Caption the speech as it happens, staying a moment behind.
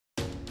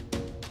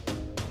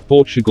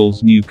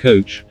Portugal's new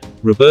coach,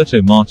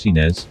 Roberto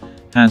Martinez,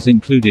 has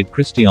included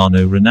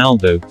Cristiano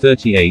Ronaldo,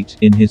 38,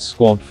 in his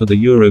squad for the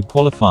Euro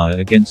qualifier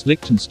against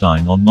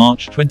Liechtenstein on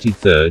March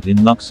 23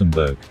 in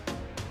Luxembourg.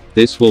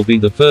 This will be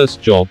the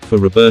first job for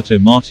Roberto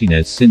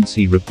Martinez since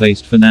he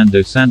replaced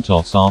Fernando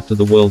Santos after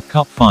the World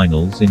Cup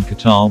finals in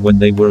Qatar when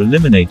they were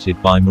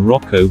eliminated by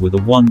Morocco with a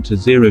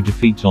 1-0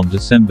 defeat on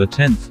December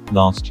 10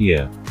 last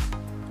year.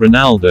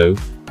 Ronaldo,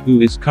 who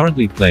is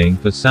currently playing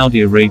for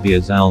Saudi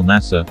Arabia's Al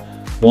Nassr,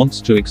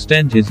 wants to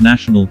extend his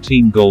national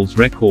team goals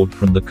record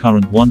from the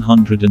current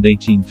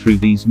 118 through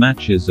these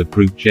matches of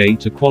Group J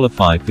to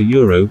qualify for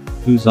Euro,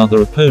 whose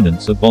other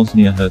opponents are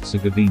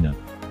Bosnia-Herzegovina,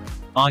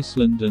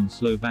 Iceland and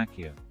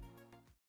Slovakia.